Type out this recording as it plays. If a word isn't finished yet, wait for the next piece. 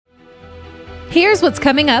Here's what's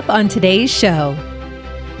coming up on today's show.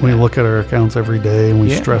 We look at our accounts every day and we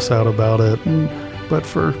stress out about it. But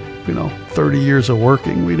for, 30 years of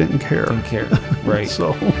working, we didn't care. Right.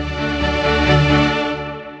 So.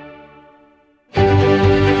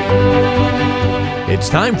 It's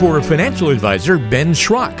time for financial advisor Ben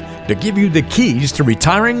Schrock to give you the keys to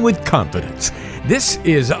retiring with confidence. This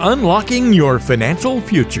is Unlocking Your Financial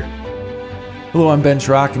Future. Hello, I'm Ben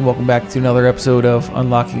Schrock, and welcome back to another episode of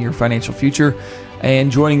Unlocking Your Financial Future. And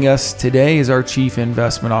joining us today is our Chief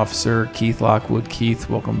Investment Officer, Keith Lockwood. Keith,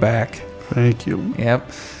 welcome back. Thank you. Yep.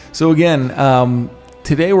 So again,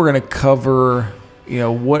 today we're going to cover,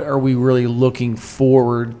 what are we really looking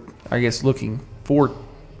forward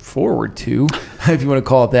to, if you want to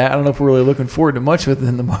call it that. I don't know if we're really looking forward to much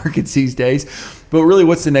within the markets these days, but really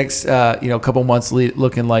what's the next, couple months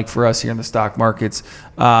looking like for us here in the stock markets,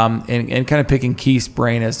 and kind of picking Keith's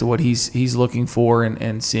brain as to what he's looking for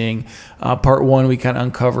and seeing. Part one, we kind of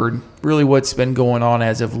uncovered really what's been going on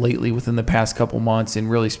as of lately within the past couple months, and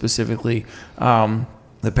really specifically,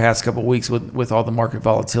 the past couple of weeks with all the market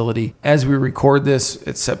volatility. As we record this,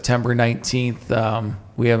 it's September 19th.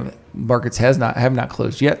 Markets have not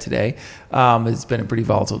closed yet today. It's been a pretty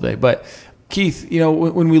volatile day. But Keith,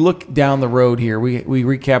 when we look down the road here, we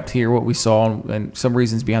recapped here what we saw and some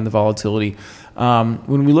reasons behind the volatility.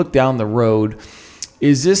 When we look down the road,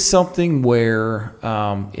 is this something where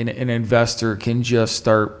an investor can just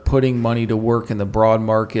start putting money to work in the broad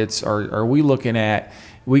markets? Are we looking at,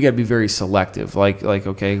 we got to be very selective. Like,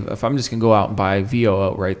 okay, if I'm just going to go out and buy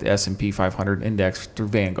VOO, right, the S&P 500 index through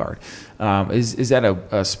Vanguard, is that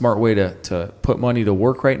a smart way to put money to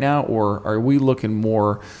work right now? Or are we looking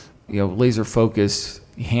more, laser focused,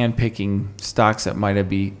 hand picking stocks that might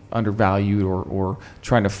be undervalued or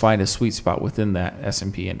trying to find a sweet spot within that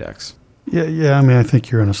S&P index? Yeah. I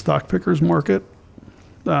think you're in a stock picker's market.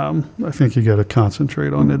 I think you got to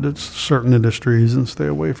concentrate on certain industries and stay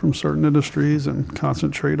away from certain industries and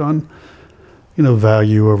concentrate on,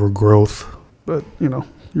 value over growth. But,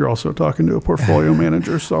 you're also talking to a portfolio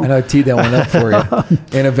manager. So I know I teed that one up for you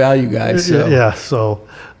and a value guy. So. Yeah. So,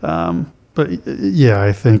 I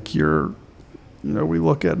think we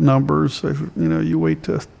look at numbers, you wait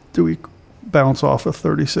do we bounce off of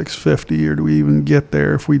 3650 or do we even get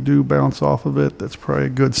there? If we do bounce off of it, that's probably a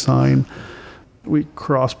good sign. We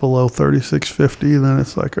cross below 3650, then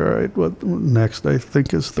it's like, all right, what next I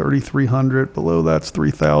think is 3300. Below that's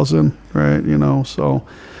 3000, right? So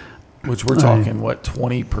which we're talking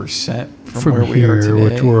 20% from where we here, are today,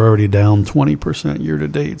 which we're already down 20% year to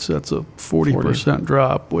date. So that's a 40%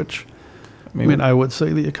 drop, which I would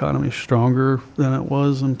say the economy's stronger than it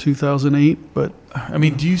was in 2008, but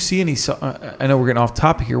do you see any, I know we're getting off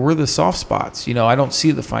topic here, where are the soft spots? I don't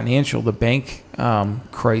see the bank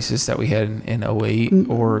crisis that we had in 08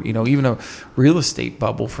 or, even a real estate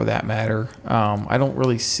bubble for that matter. I don't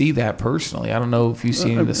really see that personally. I don't know if you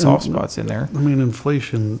see any of the soft spots in there.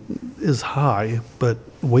 Inflation is high, but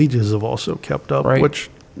wages have also kept up, right, which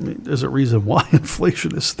is a reason why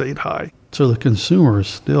inflation has stayed high. So the consumer is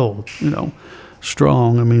still,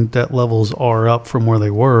 strong. Debt levels are up from where they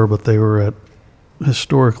were, but they were at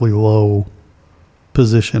historically low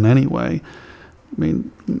position anyway.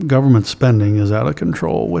 Government spending is out of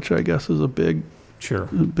control, which I guess is a big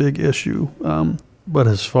issue. But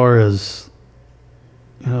as far as,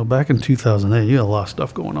 back in 2008, you had a lot of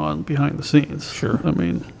stuff going on behind the scenes. Sure.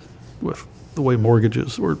 With the way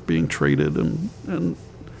mortgages were being traded and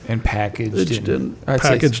packaged again,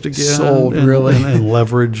 sold, and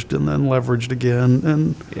leveraged, and then leveraged again,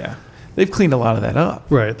 and they've cleaned a lot of that up.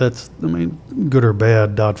 Right. That's good or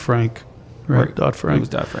bad. Dodd-Frank, right? Dodd-Frank. It was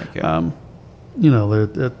Dodd-Frank. Yeah.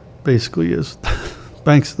 That basically is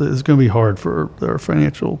banks. It's going to be hard for their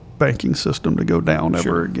financial banking system to go down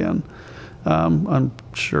ever again. I'm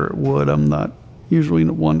sure it would. I'm not usually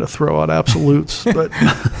one to throw out absolutes, but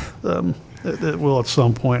it will at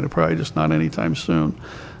some point. Probably just not anytime soon.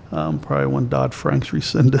 Probably when Dodd-Frank's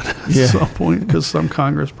rescinded at some point because some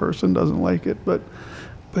congressperson doesn't like it. But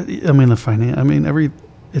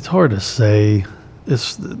it's hard to say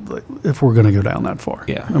if we're going to go down that far.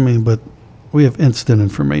 Yeah. But we have instant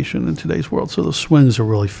information in today's world, so the swings are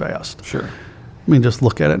really fast. Sure. Just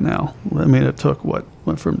look at it now. It took went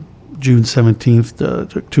from June 17th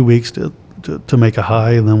took 2 weeks to make a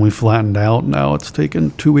high, and then we flattened out. Now it's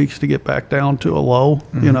taken 2 weeks to get back down to a low.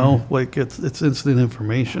 Mm-hmm. It's instant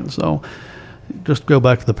information. So just go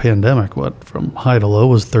back to the pandemic. From high to low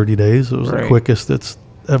was 30 days. It was the quickest it's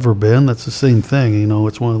ever been. That's the same thing.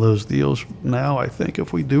 It's one of those deals now. I think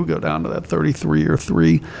if we do go down to that 33 or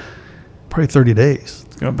 3, probably 30 days,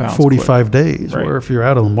 45 days. Where if you're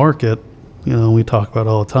out of the market, You know, we talk about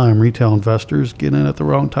all the time, retail investors get in at the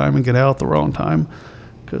wrong time and get out at the wrong time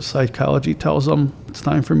because psychology tells them it's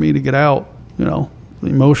time for me to get out. You know,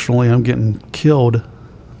 emotionally I'm getting killed.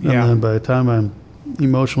 And then by the time I'm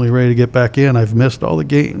emotionally ready to get back in, I've missed all the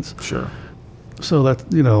gains. Sure. So that,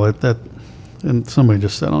 you know, that, and somebody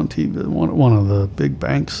just said on TV, one of the big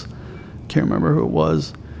banks, can't remember who it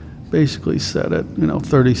was, basically said it, you know,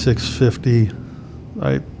 36.50,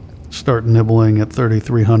 I start nibbling at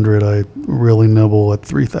 3,300. I really nibble at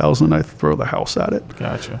 3,000. I throw the house at it.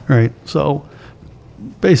 Gotcha. Right. So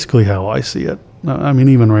basically how I see it. I mean,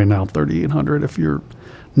 even right now, 3,800, if you're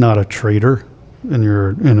not a trader and you're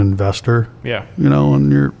an investor, Yeah. you know,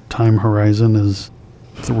 and your time horizon is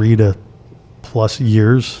 3 to plus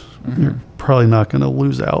years, you're probably not going to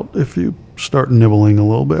lose out if you start nibbling a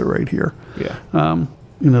little bit right here. Yeah.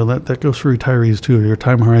 You know, that goes for retirees too. Your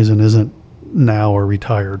time horizon isn't now or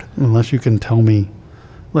retired unless you can tell me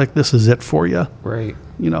like this is it for you. Right.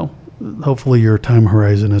 You know, hopefully your time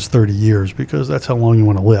horizon is 30 years because that's how long you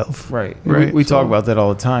want to live. Right. Right. We talk about that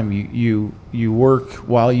all the time. You work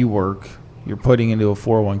while you work. You're putting into a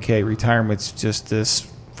 401k. Retirement's just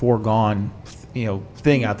this foregone, you know,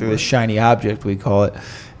 thing out there, this shiny object we call it.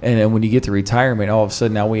 And then when you get to retirement, all of a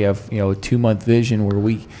sudden now we have, you know, a 2-month vision where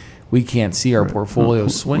we can't see our portfolio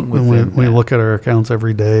swing within. We look at our accounts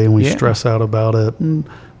every day and we Yeah. stress out about it.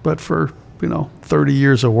 But for, you know, 30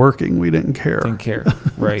 years of working, we didn't care. Didn't care.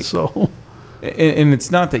 Right. So, and it's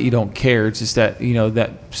not that you don't care. It's just that, you know,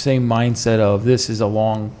 that same mindset of this is a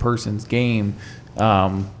long person's game.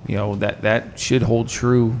 You know, that should hold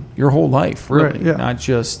true your whole life, really, Right, yeah. not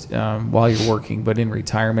just while you're working, but in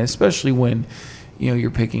retirement, especially when, you know,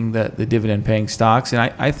 you're picking the dividend paying stocks. And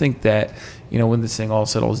I think that, you know, when this thing all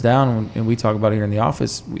settles down and we talk about it here in the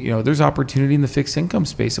office, you know, there's opportunity in the fixed income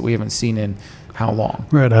space that we haven't seen in how long.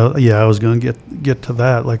 right. I was going to get to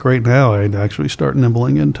that. Like right now, I'd actually start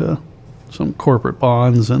nibbling into some corporate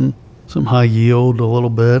bonds and some high yield a little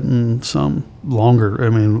bit and some longer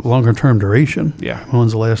term duration. Yeah.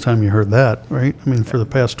 When's the last time you heard that, right? I mean, for the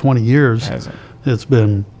past 20 years, Hasn't. it's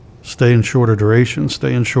been stay in shorter durations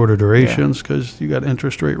because you got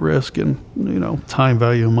interest rate risk and, you know, time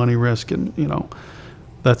value of money risk. And, you know,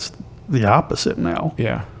 that's the opposite now.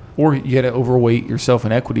 Yeah. Or you got to overweight yourself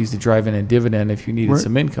in equities to drive in a dividend if you needed Right.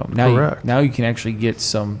 some income. Now Correct. now you can actually get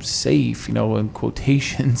some safe, you know, in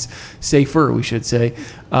quotations, safer, we should say,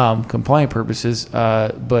 compliant purposes,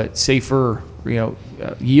 but safer, you know,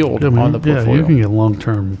 yield on the portfolio. Yeah, you can get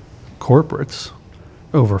long-term corporates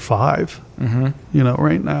over 5. Mm-hmm. You know,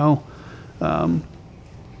 right now, I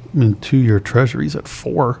mean, 2-year treasuries at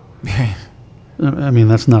 4. I mean,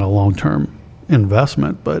 that's not a long-term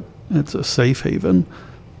investment, but it's a safe haven.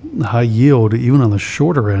 High yield, even on the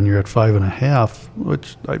shorter end, you're at 5.5,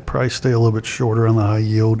 which I'd probably stay a little bit shorter on the high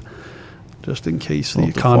yield, just in case the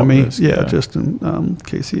economy, risk, yeah. just in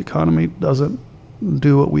case the economy doesn't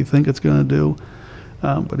do what we think it's going to do.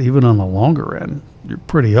 But even on the longer end, you're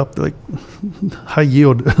pretty up. Like high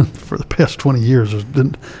yield for the past 20 years,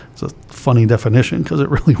 it's a funny definition because it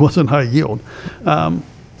really wasn't high yield.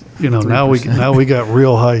 You know, 3%. now we got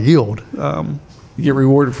real high yield. You get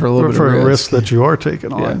rewarded for a little bit For of a risk that you are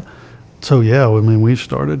taking on. Yeah. So yeah, I mean, we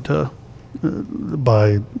started to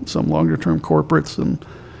buy some longer term corporates and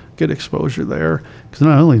get exposure there because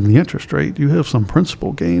not only the interest rate, you have some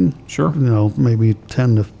principal gain. Sure. You know, maybe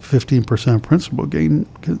 10 to 15% principal gain.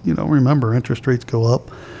 'Cause, you know, remember interest rates go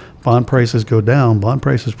up, bond prices go down. Bond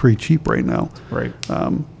prices pretty cheap right now. Right.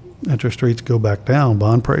 Interest rates go back down,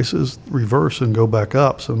 bond prices reverse and go back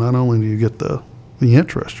up. So not only do you get the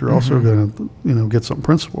interest, you're also going to, you know, get some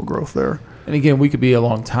principal growth there. And again, we could be a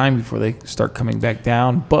long time before they start coming back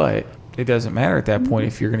down, but it doesn't matter at that point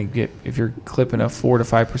if you're clipping a 4 to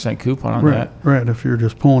 5% coupon on that. Right. If you're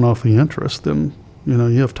just pulling off the interest, then, you know,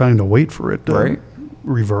 you have time to wait for it to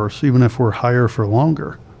reverse, even if we're higher for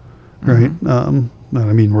longer. Right. I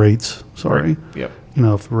mean rates. Sorry. Right. Yep. You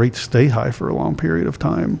know, if rates stay high for a long period of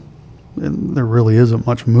time, and there really isn't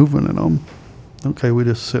much movement in them. Okay, we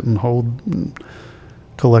just sit and hold and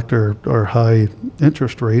collect our high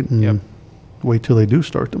interest rate and wait till they do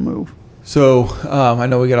start to move. So I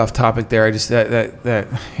know we got off topic there. I just that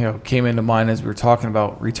you know came into mind as we were talking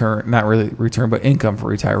about return, not really return, but income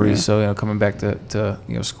for retirees. Yeah. So you know, coming back to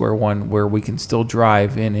you know square one, where we can still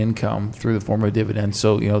drive in income through the form of dividends.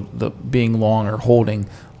 So you know, the being long or holding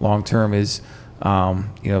long term is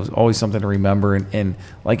you know always something to remember. And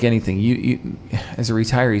like anything, you as a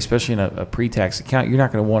retiree, especially in a pre-tax account, you're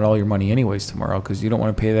not going to want all your money anyways tomorrow because you don't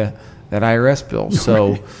want to pay that IRS bill.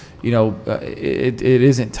 So. You know, it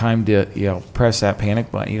isn't time to, you know, press that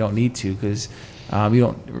panic button. You don't need to because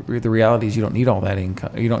The reality is you don't need all that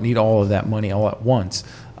income. You don't need all of that money all at once.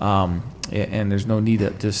 And there's no need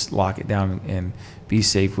to just lock it down and be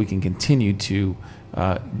safe. We can continue to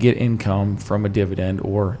get income from a dividend,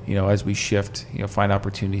 or as we shift, find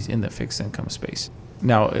opportunities in the fixed income space.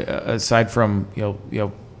 Now, aside from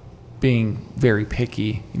being very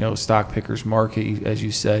picky, stock pickers market, as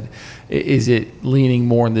you said, is it leaning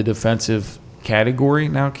more in the defensive category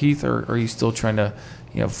now, Keith, or are you still trying to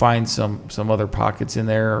find some other pockets in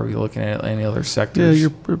there? Or are you looking at any other sectors? Yeah,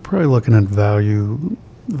 you're probably looking at value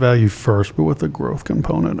first, but with a growth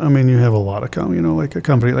component. I mean, you have a lot of like a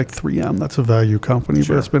company like 3M, that's a value company,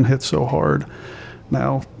 Sure. but it's been hit so hard.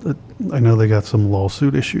 Now, I know they got some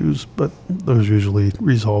lawsuit issues, but those usually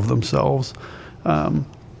resolve themselves.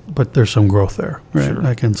 But there's some growth there, right? Sure.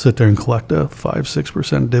 I can sit there and collect a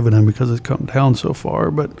 5-6% dividend because it's come down so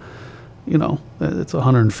far, but it's a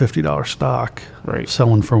 $150 stock, Right.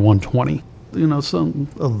 selling for $120. Some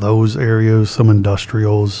of those areas, some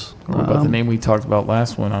industrials. What about the name we talked about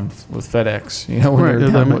last one with FedEx? When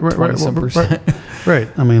they're down 20%. Right.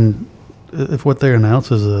 I mean, if what they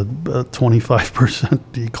announce is a 25%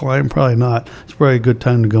 decline, probably not. It's probably a good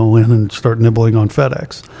time to go in and start nibbling on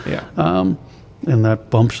FedEx. Yeah. And that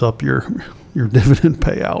bumps up your dividend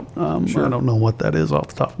payout. Sure. I don't know what that is off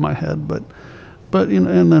the top of my head, but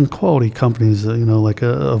and then quality companies, like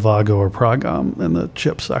a Avago or Progom in the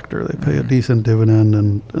chip sector, they pay a decent dividend,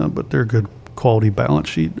 and but they're good quality balance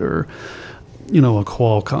sheet, or a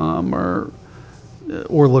Qualcomm,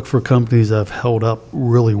 or look for companies that have held up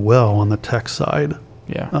really well on the tech side.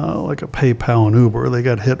 Yeah. Like a PayPal and Uber, they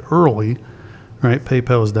got hit early, right?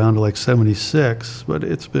 PayPal was down to like 76, but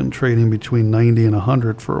it's been trading between 90 and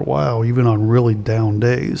 100 for a while, even on really down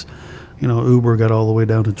days. Uber got all the way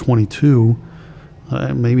down to 22.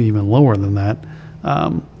 Maybe even lower than that.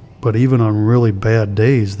 But even on really bad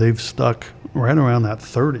days, they've stuck right around that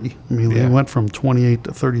 30. I mean, they went from 28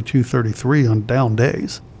 to 32, 33 on down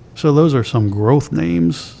days. So those are some growth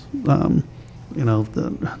names. The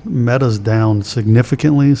Meta's down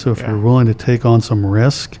significantly. So if you're willing to take on some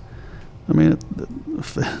risk, I mean,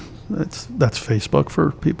 that's Facebook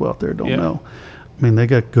for people out there who don't know. I mean, they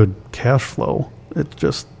got good cash flow. It's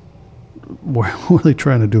just, what are they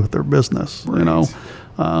trying to do with their business? Right.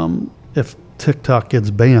 If TikTok gets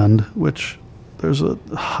banned, which there's a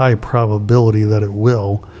high probability that it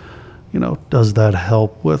will, does that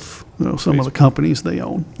help with some of the companies they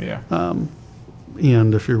own? Yeah.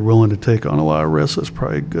 And if you're willing to take on a lot of risks, it's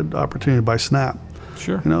probably a good opportunity to buy Snap.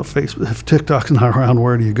 Sure. If TikTok's not around,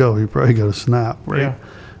 where do you go? You probably go to Snap, right?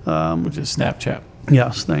 Yeah. Which is Snapchat.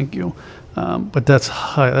 Yes, thank you. But that's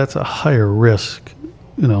a higher risk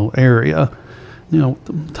area,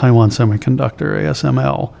 Taiwan Semiconductor,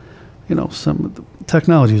 ASML, some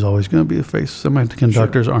technology is always going to be the face.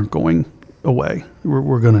 Semiconductors aren't going away.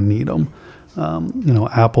 We're going to need them.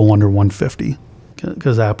 Apple under 150,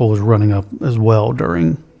 because Apple was running up as well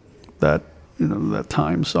during that, that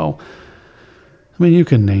time. So, I mean, you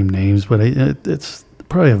can name names, but it's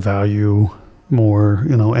probably a value more,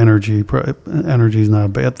 energy. Energy is not a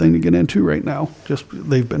bad thing to get into right now. Just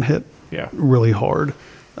they've been hit really hard.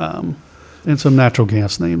 And some natural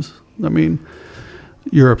gas names. I mean,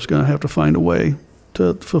 Europe's going to have to find a way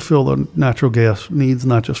to fulfill the natural gas needs,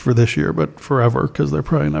 not just for this year, but forever, because they're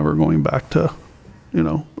probably never going back to,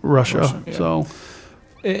 Russia. Yeah. So,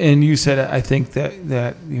 and you said, I think that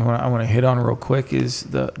I want to hit on real quick is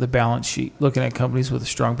the balance sheet. Looking at companies with a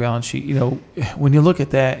strong balance sheet, when you look at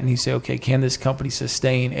that and you say, okay, can this company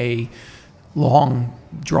sustain a long,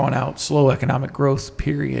 drawn-out, slow economic growth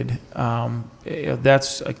period?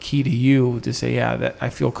 That's a key to you to say, that I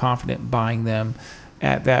feel confident buying them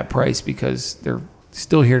at that price because they're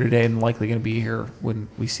still here today and likely going to be here when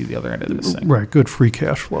we see the other end of this thing. Right, good free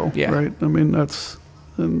cash flow. Yeah. Right. I mean,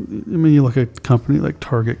 you look at a company like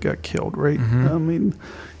Target got killed, right? Mm-hmm. I mean,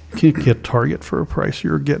 you can't get Target for a price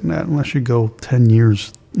you're getting at unless you go 10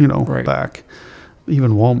 years, back.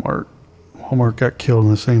 Even Walmart got killed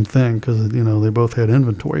in the same thing because, they both had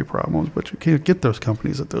inventory problems, but you can't get those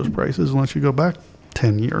companies at those prices unless you go back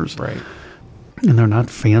 10 years. Right. And they're not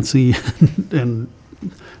fancy and,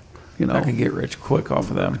 I can get rich quick off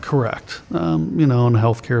of them. Correct. And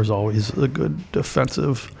healthcare is always a good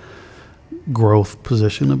defensive growth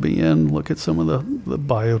position to be in. Look at some of the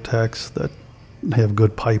biotechs that have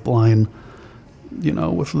good pipeline,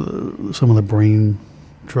 with some of the brain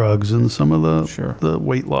drugs and some of the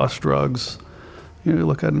weight loss drugs.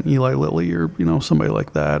 Look at an Eli Lilly or somebody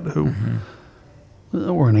like that who,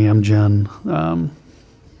 or an Amgen.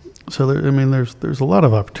 So there's a lot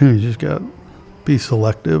of opportunities. You just got to be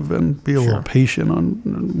selective and be a little patient on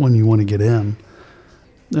when you want to get in,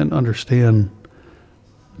 and understand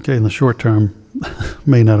okay, in the short term,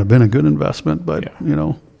 may not have been a good investment, but, Yeah. you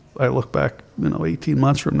know, I look back, 18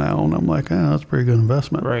 months from now, and I'm like, that's a pretty good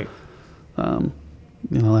investment. Right.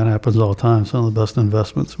 That happens all the time. Some of the best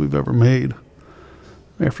investments we've ever made.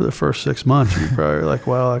 After the first 6 months, you're probably like,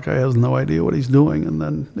 wow, that guy has no idea what he's doing. And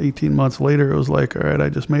then 18 months later, it was like, all right, I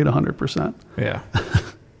just made 100%. Yeah.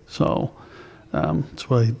 So that's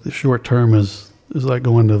why the short term is like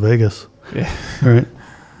going to Vegas. Yeah. Right?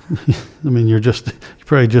 I mean, you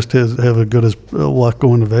probably just have a good as luck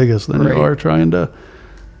going to Vegas than Right. you are trying to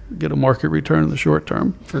get a market return in the short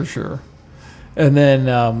term. For sure. And then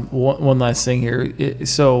one last thing here.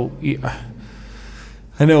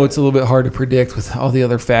 I know it's a little bit hard to predict with all the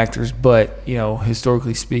other factors, but,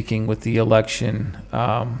 historically speaking, with the election,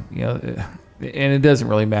 and it doesn't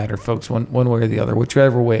really matter, folks, one way or the other,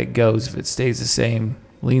 whichever way it goes, if it stays the same,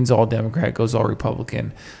 leans all Democrat, goes all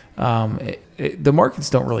Republican, the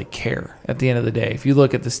markets don't really care at the end of the day. If you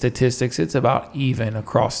look at the statistics, it's about even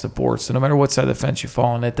across the board. So no matter what side of the fence you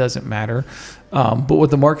fall on, it doesn't matter. But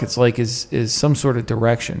what the market's like is some sort of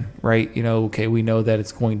direction, right? Okay, we know that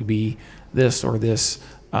it's going to be this or this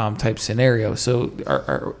type scenario. So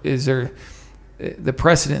is there the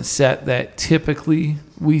precedent set that typically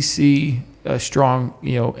we see a strong,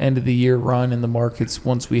 end of the year run in the markets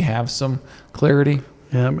once we have some clarity?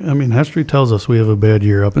 Yeah, I mean, history tells us we have a bad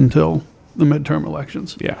year up until the midterm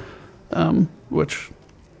elections. Yeah. Which,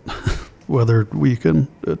 whether we can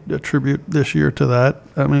attribute this year to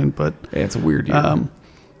that, but Yeah, it's a weird year.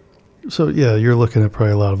 So yeah, you're looking at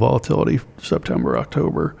probably a lot of volatility September,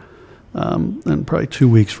 October, and probably 2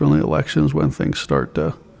 weeks from the elections when things start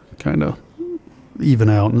to kind of even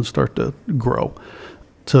out and start to grow.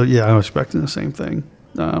 So yeah, I'm expecting the same thing.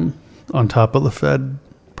 On top of the Fed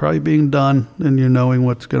probably being done and you knowing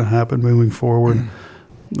what's going to happen moving forward.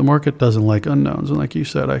 The market doesn't like unknowns. And like you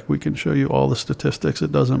said, we can show you all the statistics.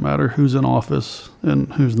 It doesn't matter who's in office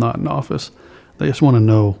and who's not in office. They just want to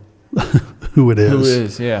know who it is. Who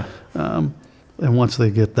is, yeah. And once they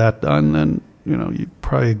get that done, then, you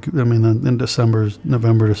probably, in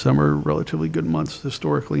November, December, relatively good months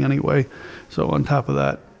historically anyway. So on top of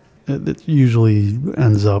that, it usually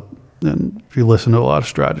ends up, and if you listen to a lot of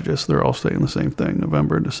strategists, they're all saying the same thing.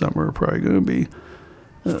 November and December are probably going to be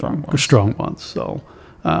strong months. So,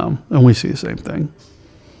 and we see the same thing.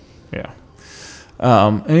 Yeah.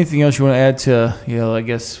 Anything else you want to add to, I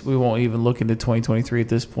guess we won't even look into 2023 at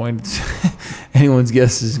this point. Anyone's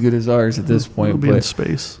guess is as good as ours at this point. We'll be in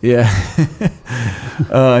space. Yeah.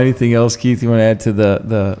 Anything else, Keith, you want to add to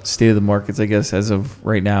the state of the markets, I guess, as of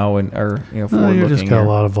right now forward looking? You just got a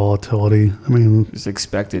lot of volatility. Just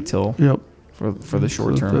expect it till for the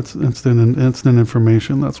short term. That's instant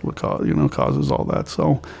information. That's what causes all that.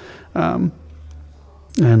 So,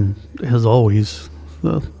 and as always,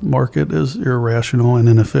 the market is irrational and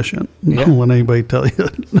inefficient. Yeah. Don't let anybody tell you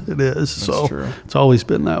it is. That's so true. It's always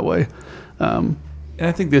been that way. And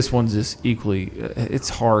I think this one's just equally, it's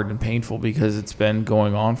hard and painful because it's been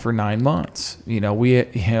going on for 9 months. We,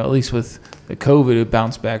 at least with the COVID, it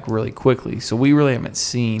bounced back really quickly. So we really haven't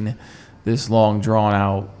seen this long drawn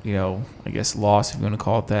out, I guess loss, if you want to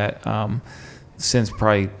call it that, since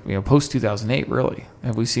probably, post 2008, really.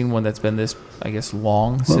 Have we seen one that's been this, I guess,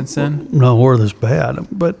 long since then? No, or this bad.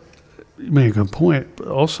 But you make a good point. But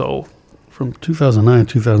also, from 2009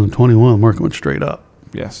 to 2021, the market went straight up.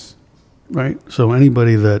 Yes. Right? So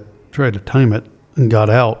anybody that tried to time it and got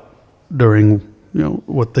out during,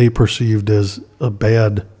 what they perceived as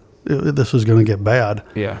this was going to get bad.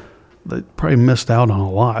 Yeah. They probably missed out on a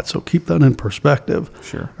lot. So keep that in perspective.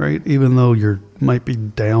 Sure. Right? Even though you might be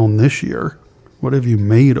down this year, what have you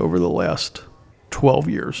made over the last 12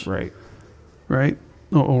 years? Right. Right?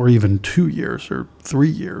 Or even 2 years or 3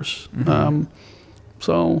 years. Mm-hmm.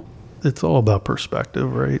 So it's all about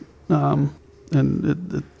perspective, right? And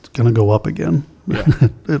it's going to go up again. Yeah.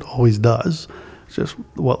 It always does. It's just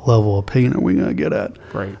what level of pain are we going to get at?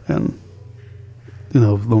 Right. And,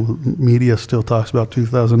 the media still talks about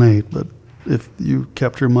 2008, but if you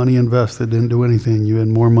kept your money invested, didn't do anything, you had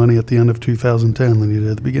more money at the end of 2010 than you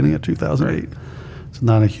did at the beginning of 2008. Right. It's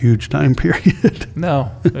not a huge time period. No,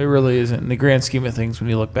 it really isn't. In the grand scheme of things, when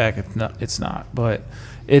you look back, it's not. But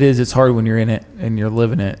it is. It's hard when you're in it and you're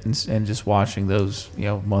living it and just watching those,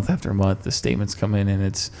 month after month, the statements come in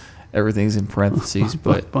and everything's in parentheses.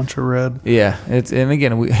 But bunch of red. Yeah, and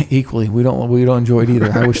again, we don't enjoy it either.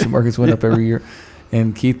 I wish the markets went up every year.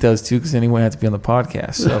 And Keith does too, because then he wouldn't have to be on the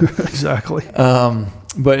podcast. So exactly.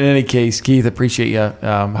 But in any case, Keith, appreciate you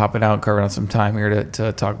hopping out and carving out some time here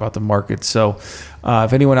to talk about the market. So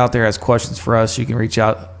if anyone out there has questions for us, you can reach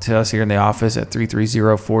out to us here in the office at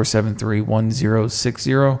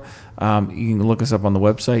 330-473-1060. You can look us up on the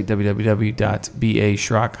website,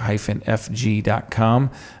 www.baschrock-fg.com,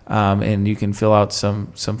 and you can fill out some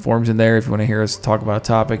forms in there. If you want to hear us talk about a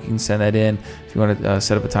topic, you can send that in. If you want to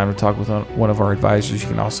set up a time to talk with one of our advisors, you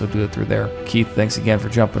can also do it through there. Keith, thanks again for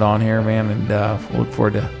jumping on here, man, and we'll look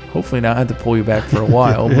forward to hopefully not have to pull you back for a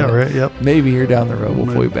while. Yeah, but right, yep. Maybe here down the road we'll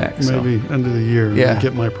pull you back. Maybe end of the year. Yeah.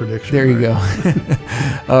 Get my prediction. There you go.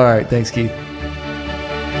 All right. Thanks, Keith.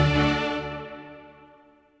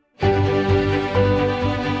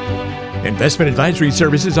 Investment advisory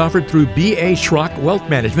services offered through B.A. Schrock Wealth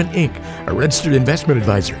Management, Inc., a registered investment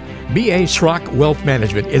advisor. B.A. Schrock Wealth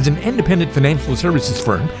Management is an independent financial services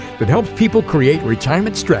firm that helps people create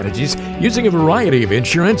retirement strategies using a variety of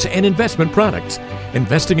insurance and investment products.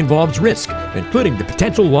 Investing involves risk, including the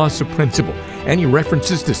potential loss of principal. Any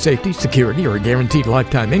references to safety, security, or guaranteed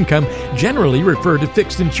lifetime income generally refer to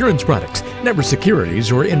fixed insurance products, never securities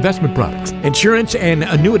or investment products. Insurance and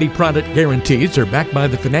annuity product guarantees are backed by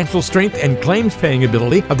the financial strength and claims-paying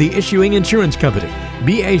ability of the issuing insurance company.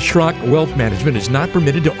 B.A. Schrock Wealth Management is not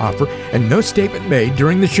permitted to offer, and no statement made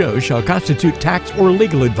during the show shall constitute tax or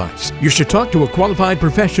legal advice. You should talk to a qualified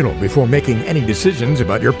professional before making any decisions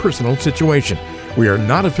about your personal situation. We are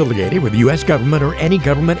not affiliated with the U.S. government or any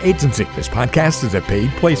government agency. This podcast is a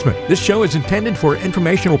paid placement. This show is intended for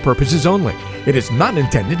informational purposes only. It is not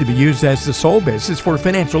intended to be used as the sole basis for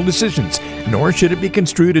financial decisions, nor should it be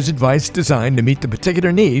construed as advice designed to meet the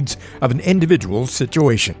particular needs of an individual's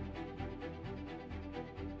situation.